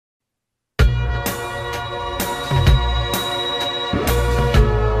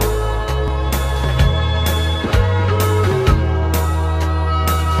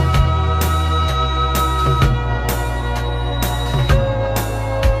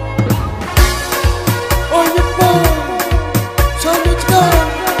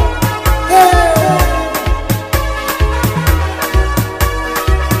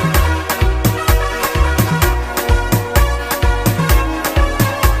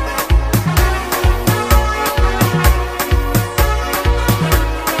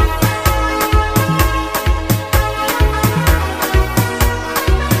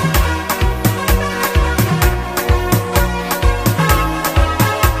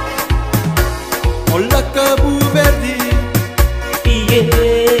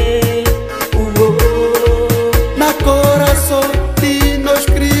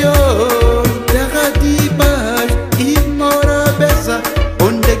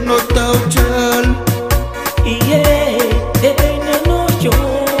Oficial.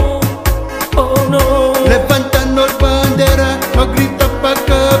 Oh no. Levantando bandera, no grita pa'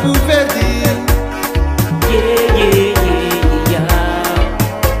 Cabo Verde.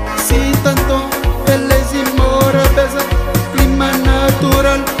 Sintanton Sebim mora beza, clima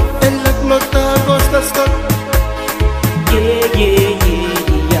natural, ela glota gosta só.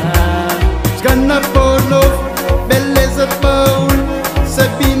 Sgana por novo, beleza Paul,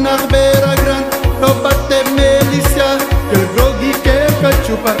 Sabina beira grande, no bate melícia, el rogi que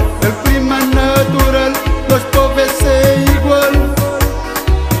cachupa, el clima natural, los pobres é igual.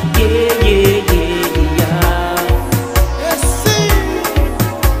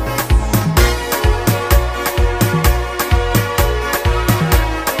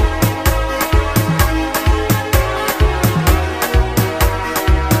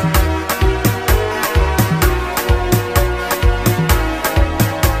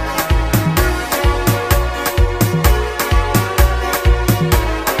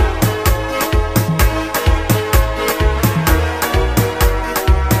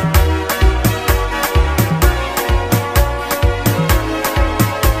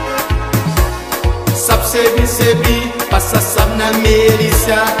 Sebim Sebim, passa sab na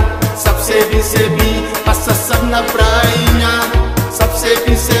milícia. Sebim Sebim, passa sab na prainha.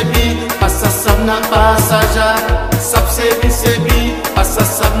 Sebim Sebim, passa sab na passaja. Sebim Sebim, passa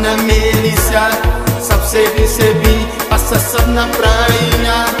sab na milícia. Sebim Sebim, passa sab na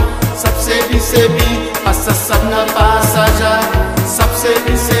prainha. Sebim Sebim, passa sab na passaja.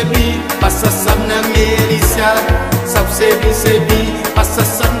 Sebim Sebim, passa sab na milícia. Sebim Sebim, passa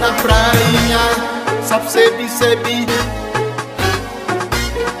sab na prainha. Sebim Sebim,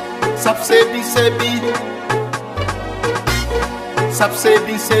 Sebim Sebim,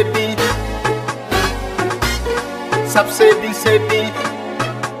 Sebim Sebim, Sebim Sebim,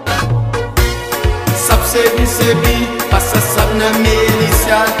 Sebim Sebim, passa sab na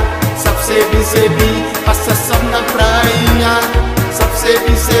milícia. Sebim Sebim, passa sab na prainha.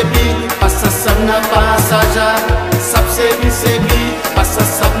 Sebim Sebim, passa sab na passaja. Sebim Sebim, passa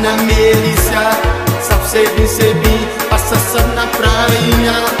sab na milícia. Sebim Sebim, passa sab na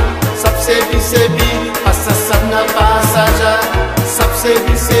prainha. Sebim Sebim, passa sab na passaja.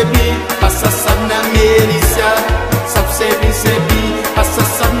 Sebim Sebim, passa sab na milícia. Sebim Sebim, passa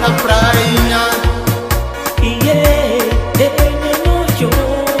sab na prainha.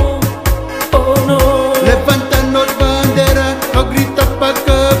 Oh no. Levantando bandera, no grita pa'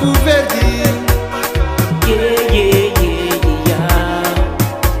 Cabo Verde.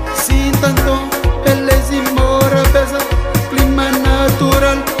 Sintanton Sebim mora beza, clima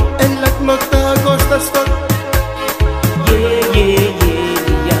natural, ela glota gosta só.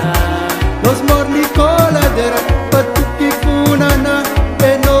 Los morni coladera, batuque funana,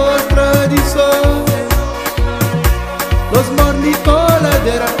 é nossa tradição. Los morni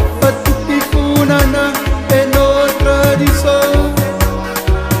coladera, batuque funana, é nossa tradição.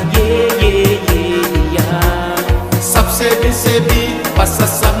 Sebim Sebim, passa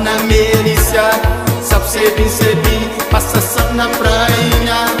sab na milícia. Sebim Sebim, passa sab na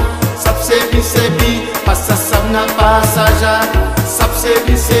prainha. Sebim Sebim, passa sab na passaja.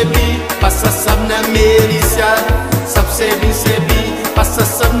 Sebim Sebim, passa sab na milícia. Sebim Sebim, passa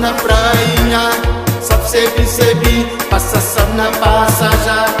sab na prainha. Sebim Sebim, passa sab na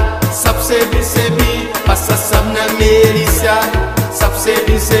passaja. Sebim Sebim, passa sab na milícia.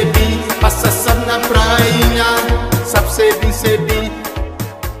 Sebim Sebim, passa sab na prainha. Sebim Sebim,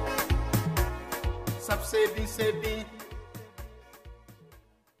 Sebim Sebim.